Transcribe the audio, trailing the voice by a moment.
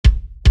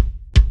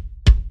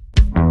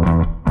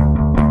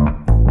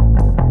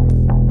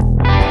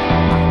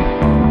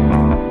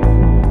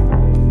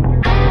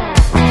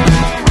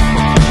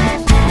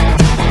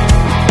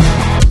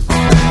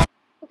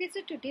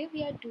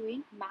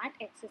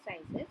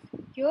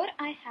Here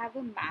I have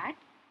a mat.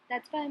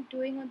 That's why I'm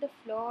doing on the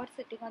floor,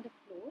 sitting on the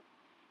floor.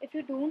 If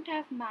you don't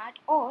have mat,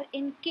 or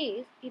in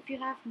case if you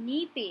have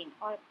knee pain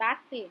or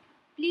back pain,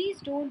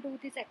 please don't do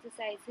these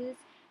exercises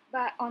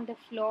on the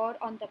floor,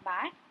 on the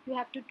mat. You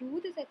have to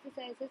do these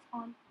exercises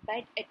on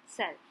bed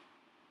itself.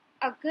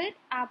 अगर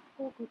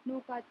आपको घुटनों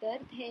का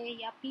दर्द है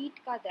या पीठ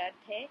का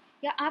दर्द है,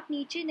 या आप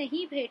नीचे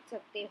नहीं बैठ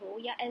सकते हो,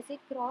 या ऐसे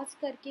क्रॉस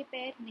करके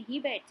पैर नहीं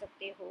बैठ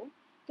सकते हो,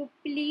 तो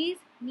प्लीज़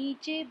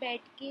नीचे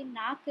बैठ के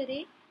ना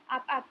करें.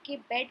 आप आपके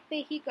बेड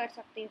पे ही कर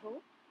सकते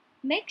हो.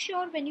 Make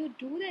sure when you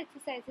do the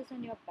exercises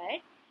on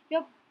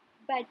your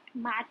bed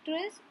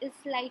mattress is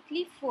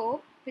slightly firm,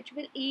 which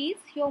will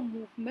ease your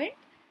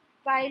movement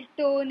while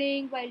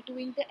turning, while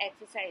doing the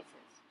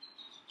exercises.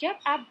 जब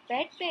आप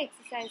बेड पे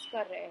एक्सरसाइज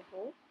कर रहे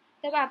हो,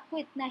 तब आपको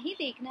इतना ही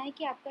देखना है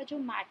कि आपका जो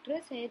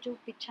मैट्रेस है, जो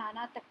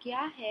बिछाना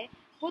तकिया है,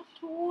 वो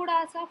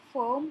थोड़ा सा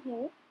फर्म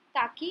हो,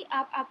 ताकि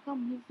आप आपका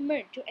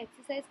मूवमेंट, जो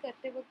एक्सरसाइज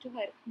करते वक्त जो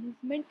हर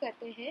मूवमेंट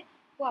करते हैं,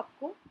 वो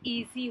आपको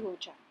ईजी हो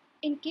जाए.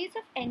 In case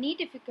of any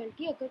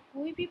difficulty, अगर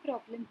कोई भी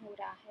प्रॉब्लम हो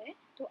रहा है,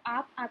 तो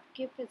आप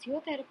आपके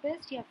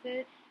फिजियोथेरेपिस्ट या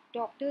फिर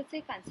डॉक्टर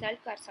से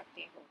कंसल्ट कर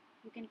सकते हो.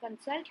 You can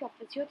consult your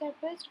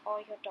physiotherapist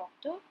और योर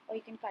डॉक्टर, और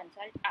you can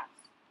consult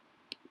us.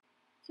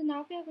 So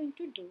now we are going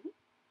to do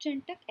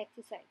chin tuck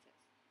exercises.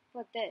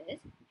 For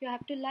this, you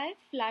have to lie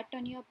flat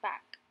on your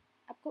back.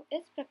 आपको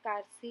इस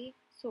प्रकार से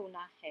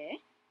सोना है.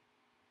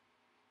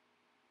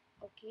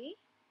 Okay.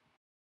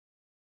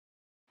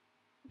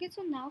 Okay,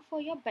 so now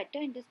for your better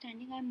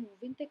understanding, I am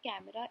moving the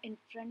camera in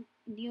front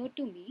near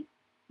to me.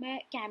 मैं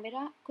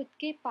camera खुद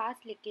के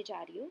पास लेके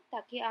जा रही हूँ,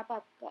 ताकि आप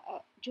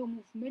आपका जो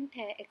मूवमेंट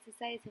है,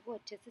 एक्सरसाइज है, वो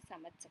अच्छे से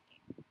समझ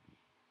सकें.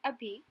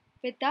 अभी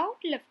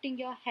without lifting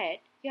your head,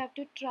 you have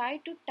to try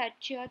to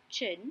touch your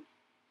chin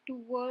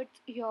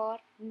towards your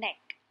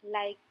neck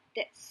like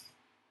this.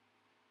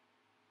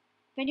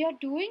 When you're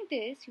doing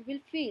this, you will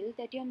feel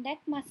that your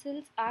neck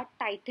muscles are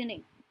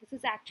tightening. This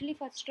is actually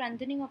for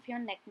strengthening of your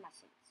neck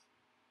muscles.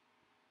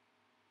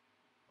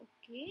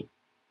 Okay,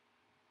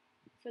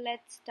 so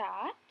let's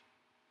start.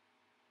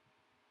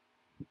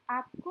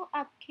 आपको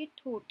आपके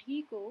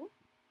ठोठी को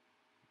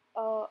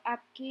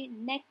आपके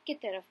नेक की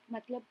तरफ,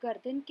 मतलब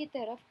गर्दन की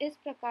तरफ इस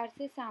प्रकार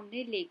से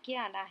सामने लेके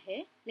आना है,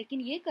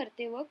 लेकिन ये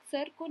करते वक्त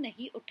सर को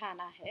नहीं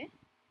उठाना है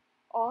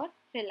और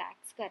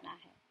रिलैक्स करना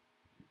है.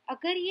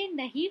 अगर ये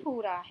नहीं हो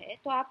रहा है,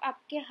 तो आप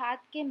आपके हाथ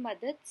के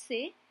मदद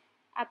से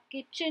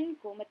आपके चिन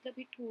को, मतलब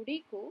ये ठोड़ी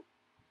को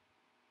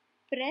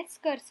प्रेस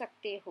कर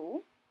सकते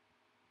हो,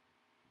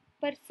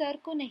 पर सर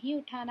को नहीं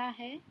उठाना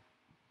है.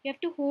 You have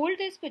to hold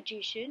this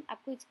position.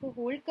 आपको इसको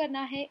होल्ड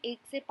करना है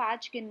 1 से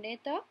 5 गिनने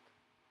तक,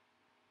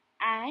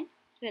 and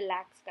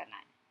relax करना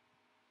है.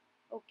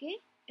 Okay,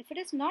 if it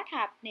is not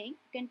happening,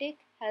 you can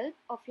take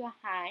help of your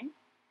hand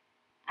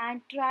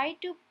and try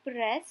to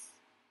press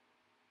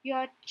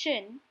your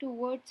chin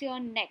towards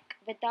your neck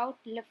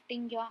without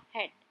lifting your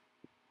head.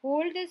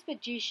 Hold this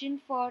position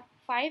for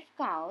 5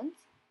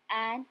 counts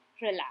and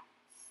relax.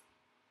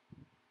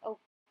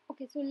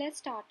 Okay, so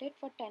let's start it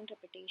for 10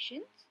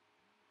 repetitions.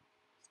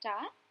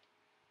 Start.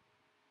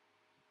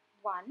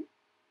 1,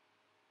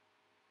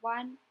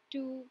 1,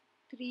 2,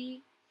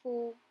 3,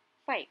 4,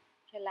 5.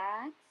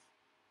 Relax.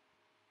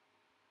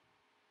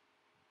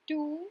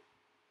 2.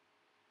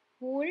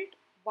 Hold.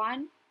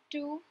 1,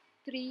 2,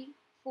 3,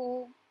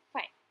 4,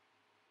 5.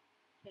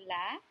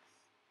 Relax.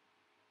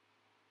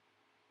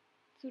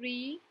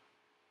 3.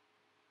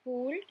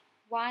 Hold.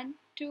 1,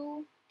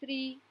 2,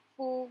 3,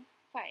 4,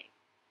 5.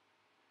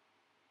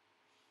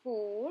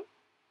 4.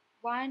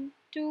 1,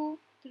 2,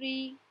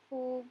 3,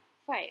 4,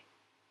 5.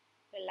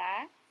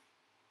 Relax.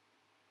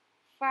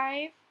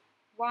 5.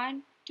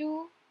 1,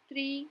 2,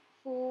 3,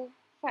 4,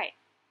 5.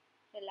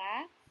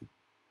 Relax.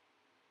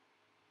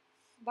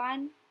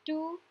 1,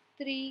 2,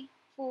 3,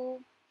 4,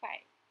 5.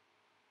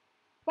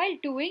 While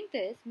doing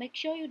this, make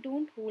sure you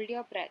don't hold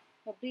your breath.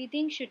 Your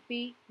breathing should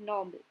be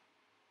normal.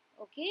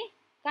 Okay?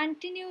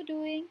 Continue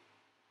doing.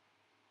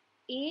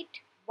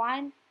 8,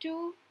 1,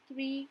 2,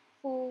 3,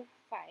 4,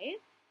 5.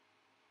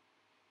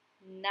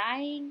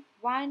 9,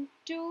 1,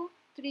 2,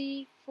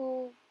 3,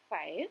 4,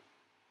 5.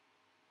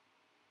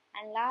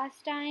 And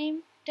last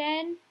time,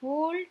 10,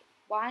 hold.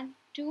 1,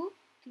 2,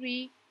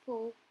 3,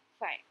 4,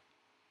 5.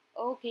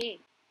 Okay.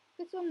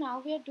 So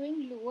now we are doing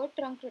lower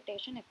trunk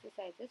rotation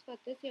exercises. For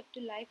this, you have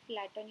to lie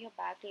flat on your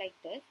back like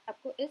this.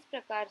 आपको इस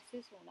प्रकार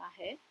से सोना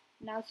है.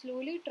 Now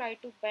slowly try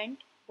to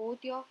bend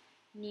both your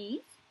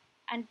knees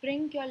and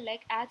bring your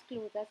leg as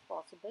close as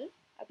possible.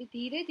 अभी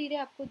धीरे धीरे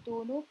आपको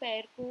दोनों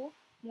पैर को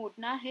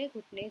मोड़ना है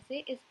घुटने से,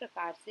 इस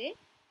प्रकार से.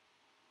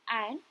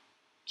 And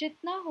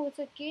जितना हो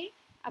सके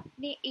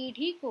अपने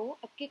एड़ी को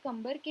आपके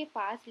कंबर के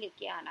पास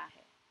लेके आना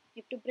है.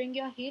 You have to bring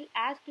your heel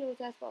as close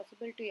as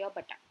possible to your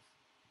buttocks.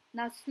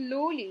 Now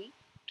slowly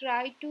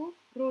try to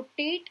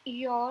rotate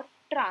your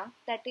trunk,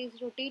 that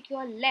is rotate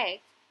your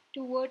legs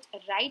towards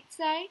right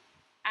side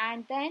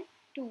and then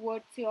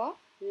towards your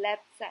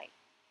left side.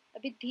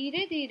 अभी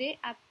धीरे धीरे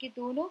आपके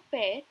दोनों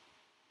पैर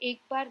एक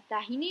बार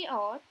दाहिनी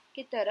ओर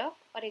की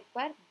तरफ और एक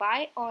बार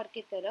बाएं ओर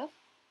की तरफ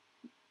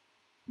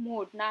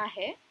मोड़ना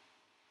है।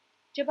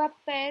 जब आप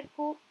पैर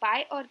को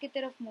बाएं ओर की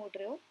तरफ मोड़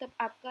रहे हो तब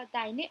आपका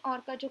दाहिने ओर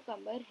का जो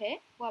कमर है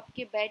वो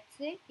आपके बेड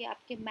से या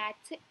आपके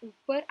मैट से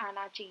ऊपर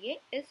आना चाहिए,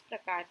 इस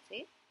प्रकार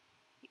से।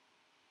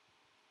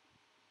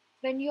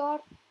 When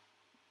you're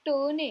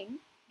turning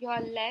your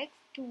legs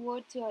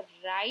towards your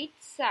right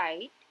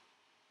side,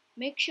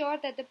 make sure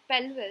that the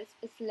pelvis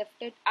is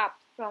lifted up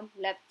from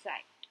left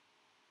side,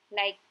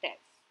 like this.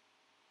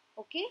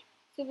 Okay,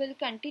 so we'll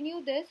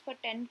continue this for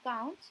 10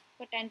 counts,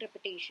 for 10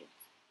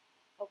 repetitions.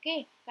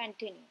 Okay,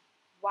 continue.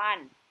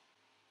 1.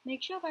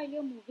 Make sure while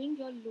you're moving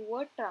your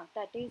lower trunk,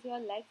 that is your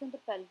legs and the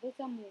pelvis,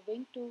 are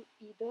moving to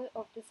either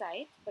of the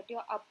sides, but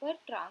your upper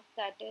trunk,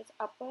 that is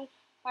upper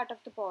part of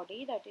the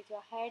body, that is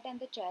your head and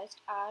the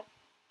chest, are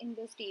in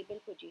the stable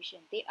position.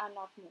 They are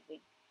not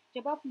moving.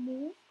 जब आप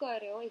move कर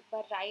रहे हो, एक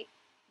बार right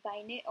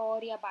दाहिने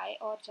और या बाएं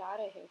और जा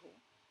रहे हो,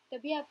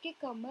 तभी आपके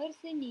कमर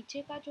से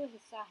नीचे का जो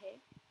हिस्सा है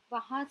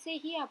वहाँ से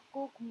ही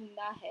आपको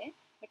घूमना है,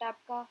 बट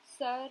आपका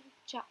सर,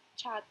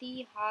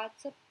 छाती, हाथ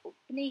सब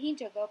अपने ही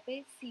जगह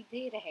पे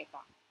सीधे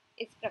रहेगा,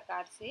 इस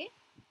प्रकार से.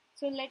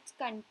 So let's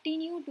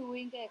continue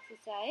doing the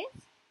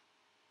exercise.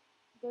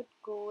 Good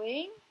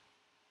going.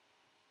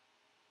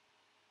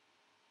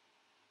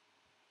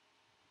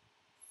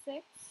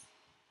 6,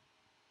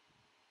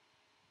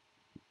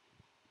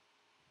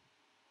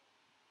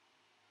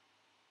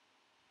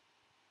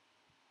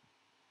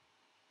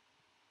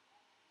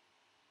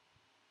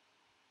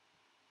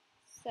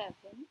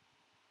 7,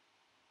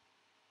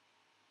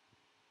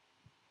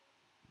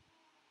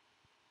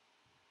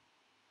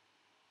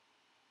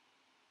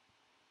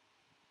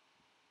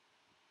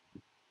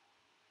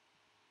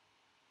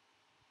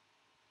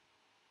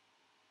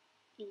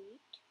 8,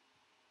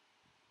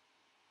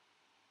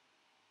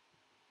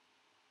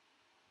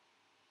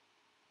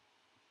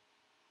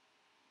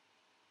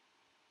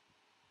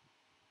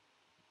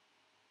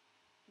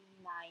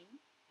 9,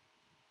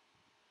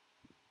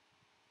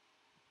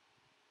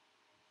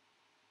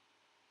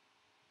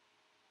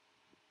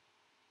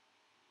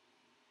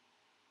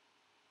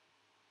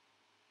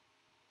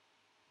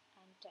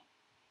 10.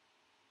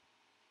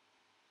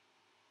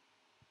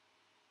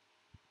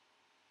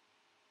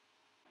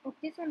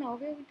 Okay, so now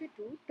we are going to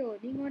do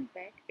turning on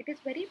bed. It is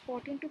very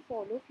important to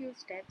follow few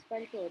steps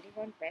while turning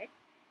on bed.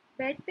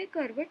 Bed पे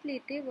करवट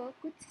लेते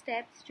वक्त कुछ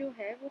steps जो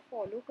है वो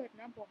follow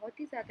करना बहुत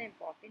ही ज़्यादा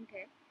इम्पॉर्टेंट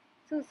है.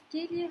 सो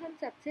उसके लिए हम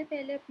सबसे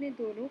पहले अपने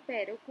दोनों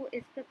पैरों को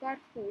इस प्रकार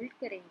फोल्ड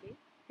करेंगे.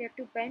 We have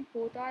to bend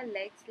both our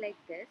legs like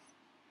this.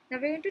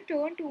 Now we have to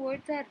turn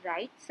towards our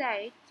right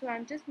side. So I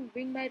am just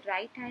moving my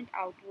right hand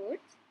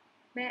outwards.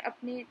 मैं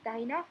अपने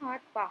दाहिना हाथ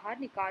बाहर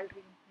निकाल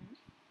रही हूँ.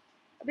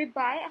 अभी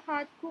बाएं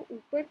हाथ को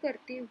ऊपर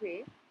करते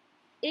हुए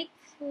एक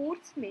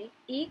फोर्स में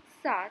एक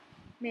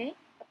साथ मैं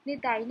अपने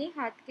दाहिने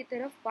हाथ की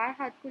तरफ बाएं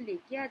हाथ को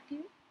लेके आती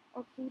हूँ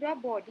और पूरा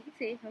बॉडी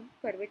से हम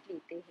करवट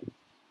लेते हैं.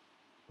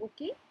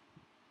 Okay,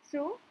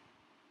 so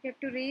you have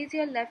to raise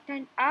your left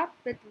hand up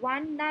with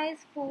one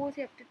nice force.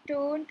 You have to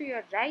turn to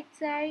your right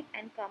side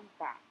and come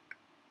back.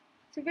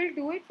 So we'll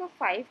do it for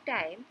 5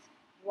 times.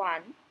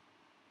 1,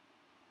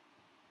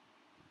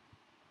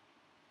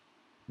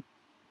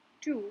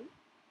 2,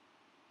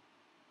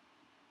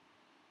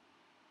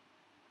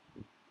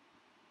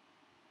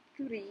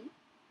 3,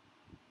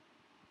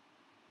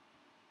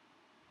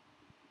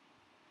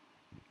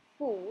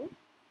 4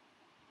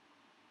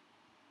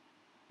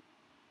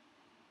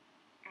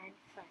 and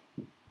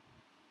 5.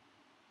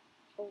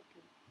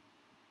 Okay.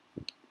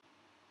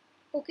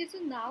 Okay, so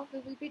now we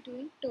will be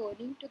doing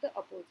turning to the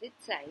opposite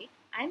side.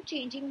 I'm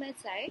changing my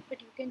side,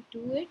 but you can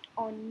do it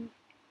on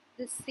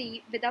the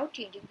same without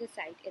changing the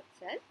side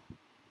itself.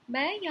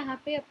 मैं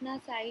यहाँ पे अपना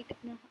side,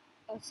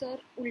 अपना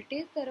sir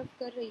उल्टे तरफ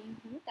कर रही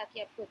हूँ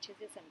ताकि आपको अच्छे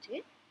से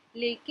समझे,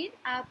 लेकिन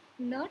आप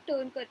न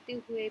टर्न करते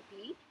हुए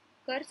भी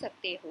कर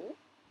सकते हो.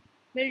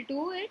 We'll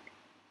do it.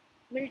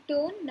 We'll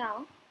turn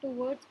now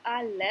towards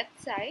our left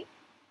side.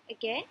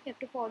 Again, you have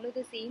to follow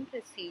the same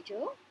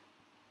procedure.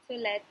 So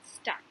let's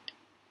start.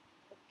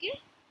 Okay.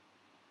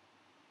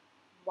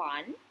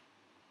 1,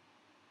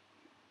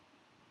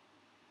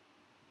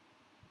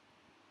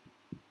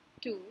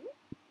 2,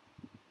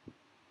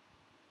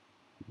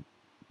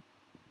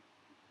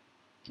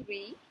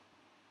 3,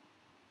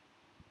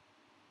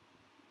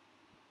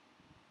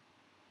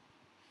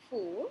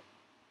 4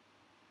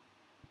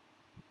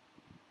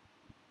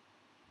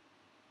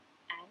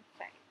 and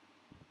 5.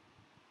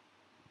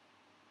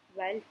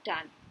 Well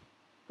done.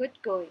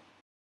 Good going.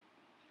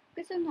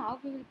 Okay, so now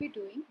we will be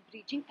doing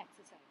breathing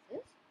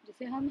exercises,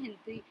 जिसे हम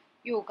हिंदी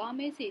योगा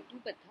में सेतु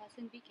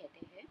बद्धासन भी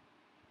कहते हैं.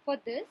 For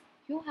this,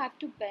 you have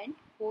to bend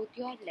both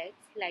your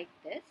legs like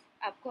this.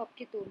 आपको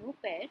आपके दोनों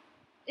पैर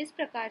इस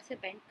प्रकार से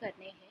बेंड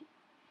करने हैं.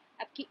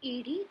 आपकी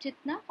एड़ी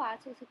जितना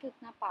पास हो सके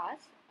उतना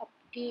पास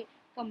आपके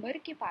कमर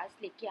के पास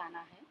लेके आना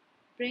है.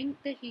 Bring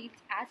the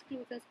heels as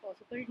close as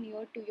possible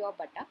near to your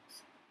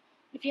buttocks.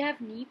 If you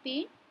have knee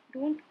pain,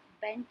 don't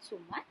bend so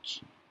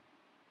much.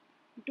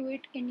 Do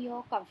it in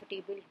your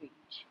comfortable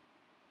range.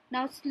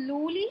 Now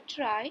slowly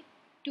try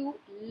to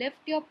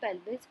lift your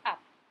pelvis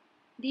up.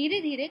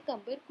 धीरे धीरे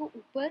कमर को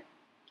ऊपर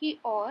की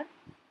ओर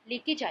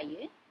लेके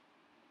जाइए।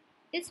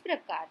 इस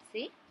प्रकार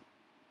से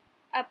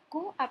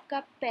आपको आपका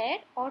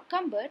पैर और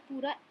कंबर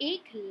पूरा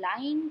एक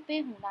लाइन पे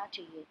होना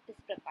चाहिए। इस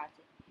प्रकार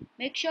से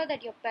make sure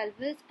that your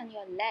pelvis and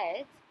your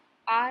legs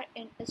are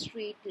in a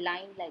straight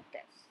line like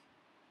this.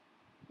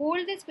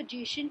 Hold this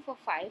position for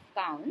 5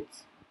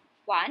 counts.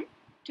 1,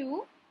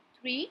 2,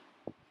 3,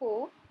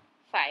 4,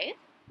 5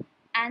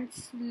 and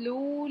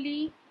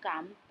slowly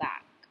come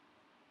back.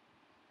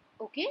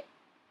 Okay?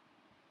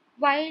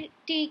 While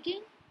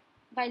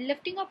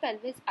lifting your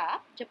pelvis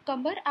up, जब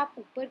कमर आप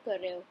ऊपर कर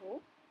रहे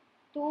हो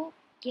तो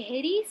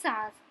गहरी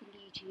सांस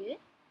लीजिए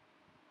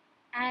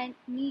एंड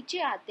नीचे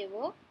आते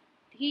वक्त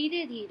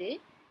धीरे धीरे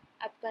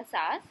आपका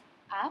सांस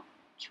आप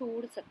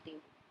छोड़ सकते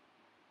हो।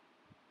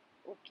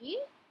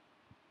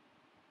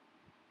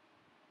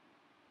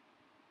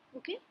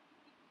 Okay,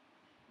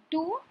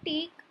 don't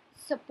tech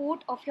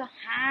support of your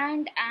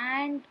hand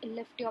and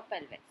lift your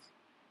pelvis.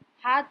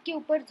 हाथ के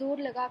ऊपर जोर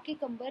लगा के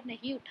कंबर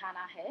नहीं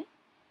उठाना है।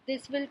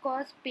 This will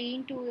cause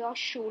pain to your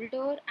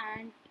shoulder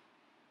and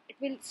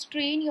it will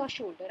strain your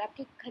shoulder.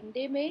 आपके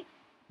कंधे में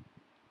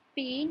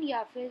पेन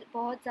या फिर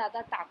बहुत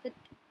ज़्यादा ताकत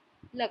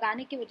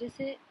लगाने की वजह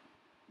से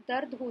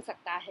दर्द हो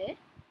सकता है।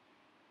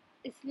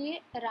 इसलिए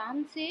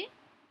आराम से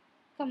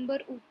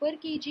कंबर ऊपर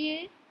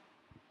कीजिए,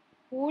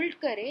 होल्ड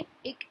करें,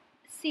 एक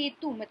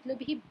सेतु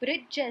मतलब ही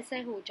ब्रिज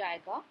जैसा हो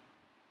जाएगा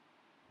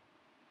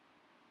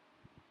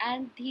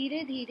एंड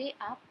धीरे धीरे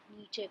आप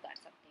नीचे कर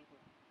सकते हो।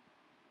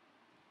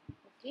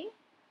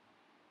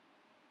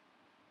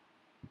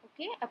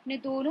 ओके, अपने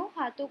दोनों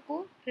हाथों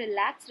को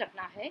रिलैक्स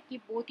रखना है कि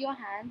both your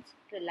hands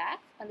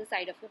relax on the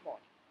side of your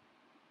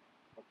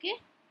body. Okay,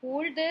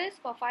 hold this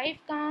for 5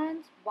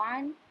 counts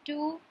 1,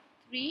 2,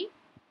 3,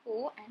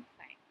 4 and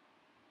 5.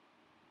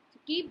 So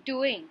keep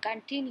doing,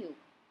 continue.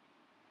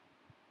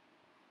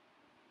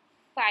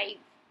 5,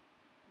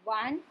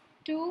 1,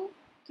 2,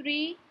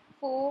 3,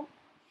 4,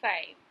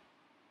 5.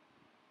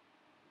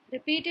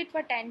 Repeat it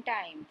for 10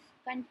 times.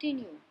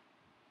 Continue.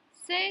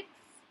 6,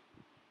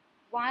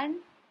 1.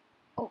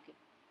 Okay.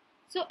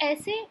 So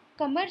ऐसे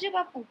कमर जब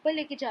आप ऊपर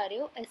लेके जा रहे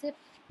हो ऐसे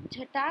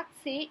झटाक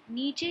से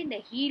नीचे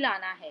नहीं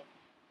लाना है.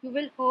 You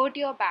will hurt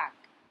your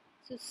back.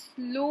 So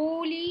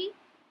slowly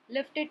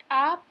lift it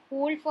up,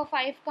 hold for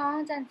 5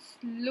 counts and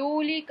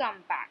slowly come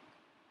back.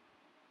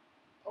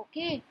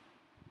 Okay.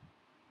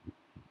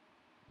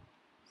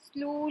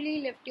 Slowly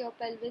lift your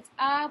pelvis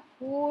up,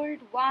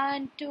 hold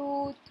 1,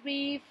 2,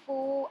 3,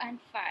 4 and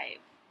 5.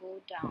 Go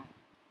down.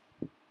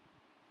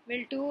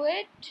 We'll do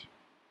it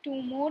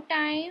 2 more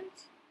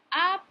times.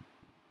 Up,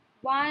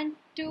 1,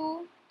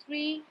 2,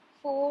 3,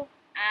 4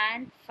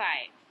 and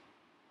 5.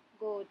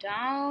 Go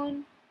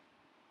down.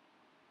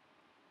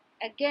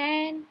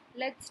 Again,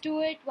 let's do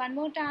it one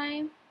more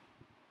time.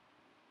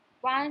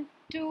 1,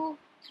 2,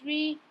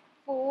 3,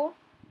 4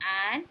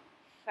 and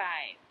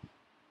 5.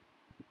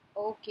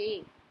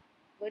 Okay,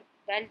 good,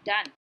 well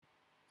done.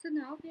 So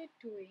now we are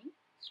doing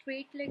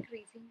straight leg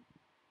raising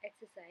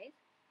exercise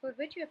for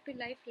which you have to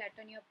lie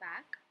flat on your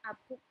back.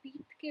 आपको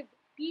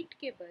पीठ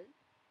के बल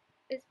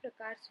इस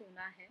प्रकार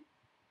सोना है.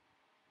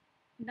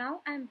 Now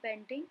I am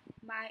bending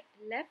my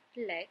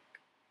left leg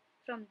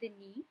from the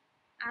knee.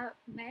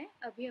 मैं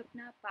अभी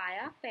अपना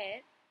बायां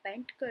पैर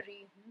बेंड कर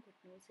रही हूँ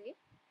घुटनों से.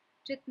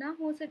 जितना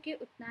हो सके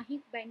उतना ही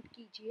बेंड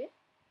कीजिए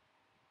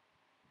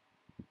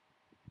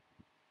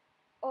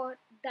और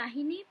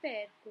दाहिने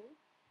पैर को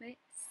मैं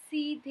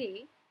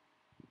सीधे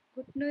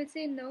घुटनों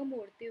से न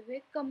मोड़ते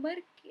हुए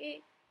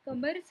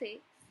कमर से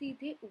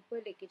सीधे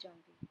ऊपर लेके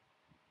जाऊंगी.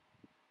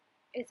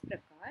 इस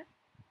प्रकार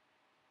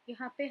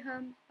यहाँ पे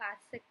हम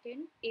 5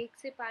 सेकेंड 1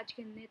 से 5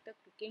 गिनने तक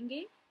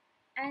रुकेंगे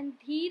एंड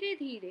धीरे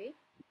धीरे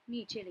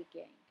नीचे लेके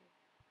आएंगे.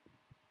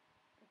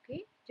 ओके,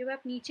 जब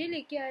आप नीचे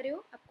लेके आ रहे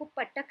हो आपको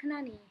पटकना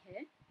नहीं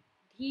है,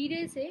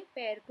 धीरे से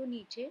पैर को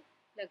नीचे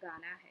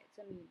लगाना है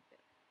जमीन पे.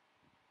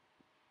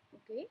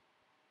 Okay,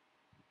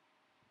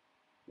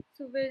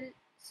 so we'll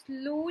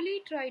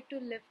slowly try to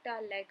lift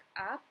our leg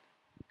up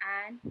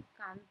and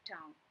come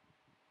down.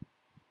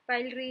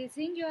 While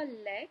raising your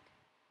leg,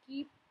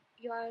 keep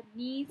your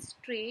knees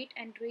straight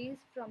and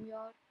raise from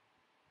your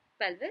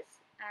pelvis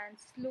and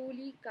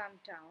slowly come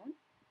down.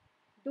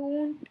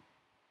 Don't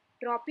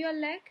drop your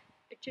leg.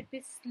 It should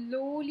be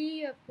slowly.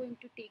 You're going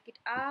to take it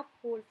up,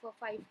 hold for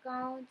 5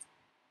 counts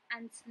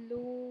and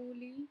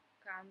slowly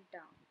come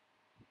down.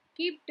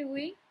 Keep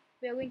doing.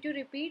 We are going to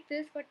repeat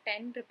this for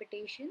 10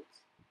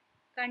 repetitions.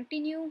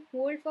 Continue,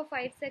 hold for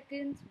 5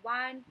 seconds.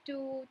 1,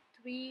 2,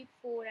 3,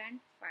 4 and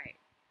 5.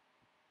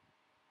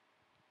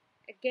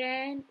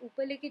 Again,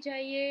 ऊपर लेके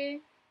जाइए.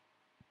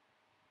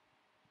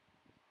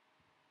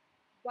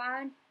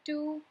 1,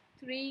 2,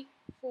 3,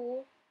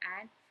 4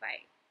 and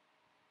 5.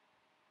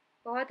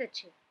 बहुत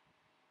अच्छे.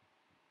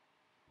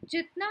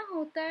 जितना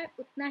होता है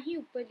उतना ही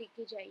ऊपर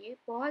लेके जाइए.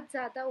 बहुत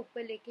ज़्यादा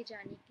ऊपर लेके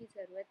जाने की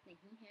ज़रूरत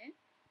नहीं है.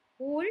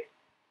 Hold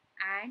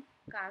and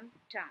come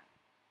down.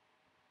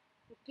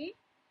 Okay.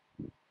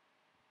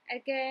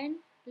 Again,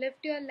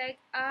 lift your leg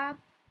up.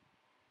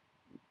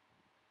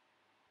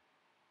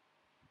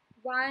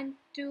 1,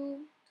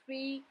 2,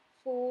 3,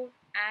 4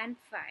 and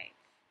 5.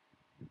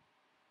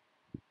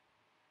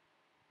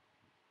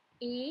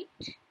 8,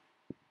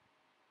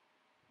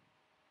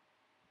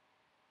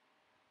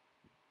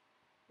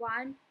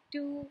 1,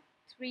 2,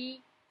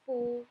 3,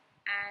 4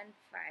 and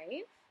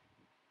 5,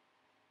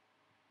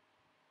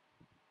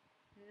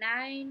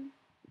 9,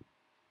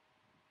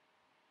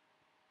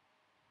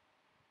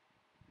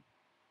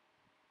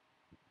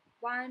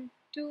 1,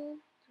 2,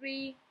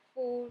 3,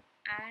 4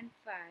 and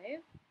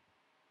 5,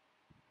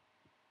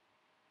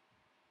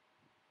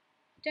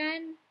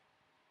 10,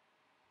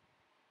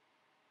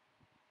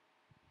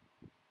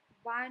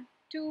 1,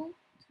 2,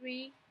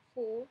 3,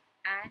 4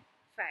 and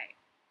 5.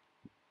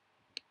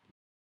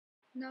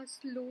 Now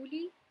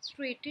slowly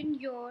straighten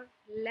your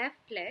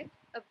left leg.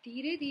 अब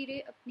धीरे धीरे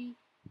अपनी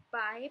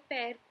बाएं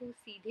पैर को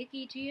सीधे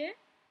कीजिए.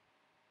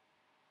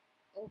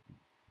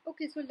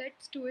 Okay, so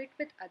let's do it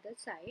with other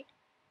side.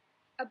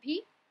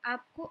 अभी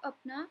आपको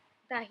अपना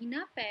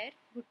दाहिना पैर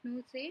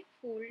घुटनों से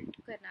फोल्ड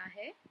करना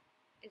है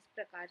इस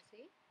प्रकार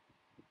से,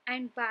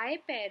 एंड बाएं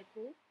पैर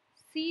को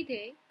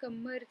सीधे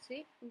कमर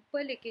से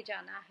ऊपर लेके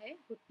जाना है,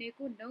 घुटने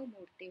को न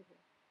मोड़ते हुए.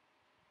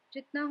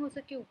 जितना हो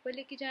सके ऊपर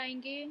लेके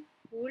जाएंगे,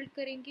 होल्ड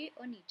करेंगे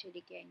और नीचे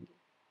लेके आएंगे.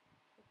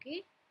 Okay,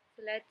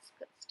 so let's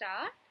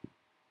start.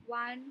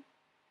 1.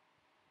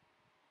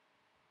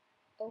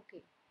 Okay,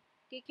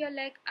 take your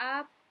leg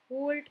up,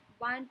 hold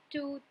 1,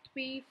 2,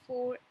 3,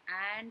 4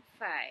 and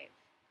 5.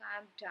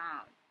 Calm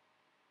down.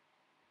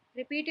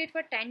 Repeat it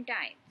for 10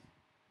 times.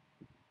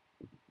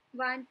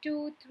 1, 2,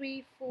 3,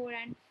 4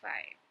 and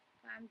 5.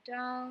 Calm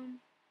down.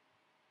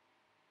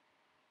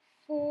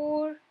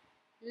 4.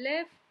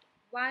 Lift.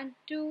 1,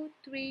 2,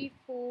 3,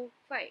 4,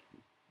 5.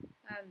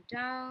 Calm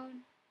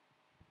down.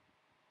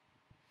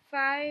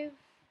 5.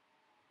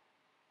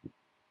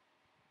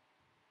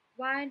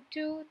 1,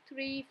 2,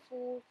 3,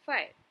 4,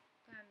 5.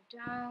 Calm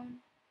down.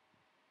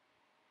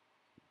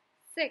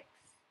 6.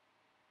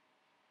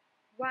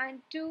 1,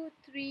 2,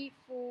 3,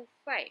 4,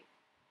 5.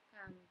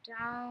 Calm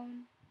down.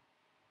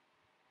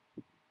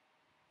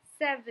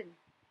 7.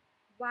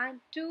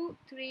 1, 2,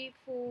 3,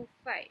 4,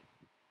 5.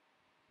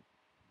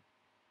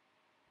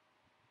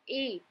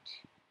 8.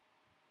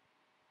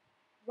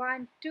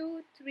 1,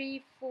 2,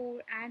 3,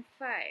 4 and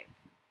 5.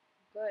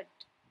 Good.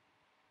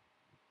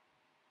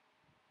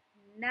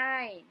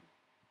 9.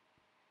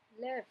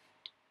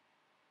 Lift.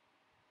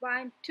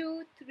 1,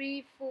 2,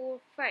 3, 4,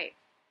 5.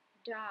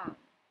 Down.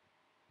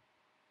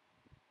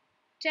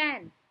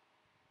 10.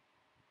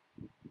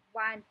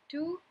 1,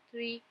 2,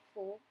 3,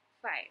 4,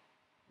 5.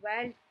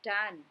 Well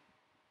done.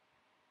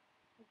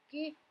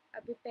 Okay,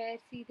 अभी पैर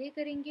सीधे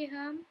करेंगे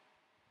हम.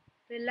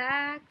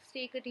 Relax,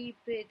 take a deep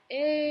breath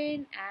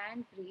in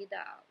and breathe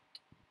out.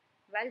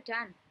 Well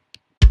done.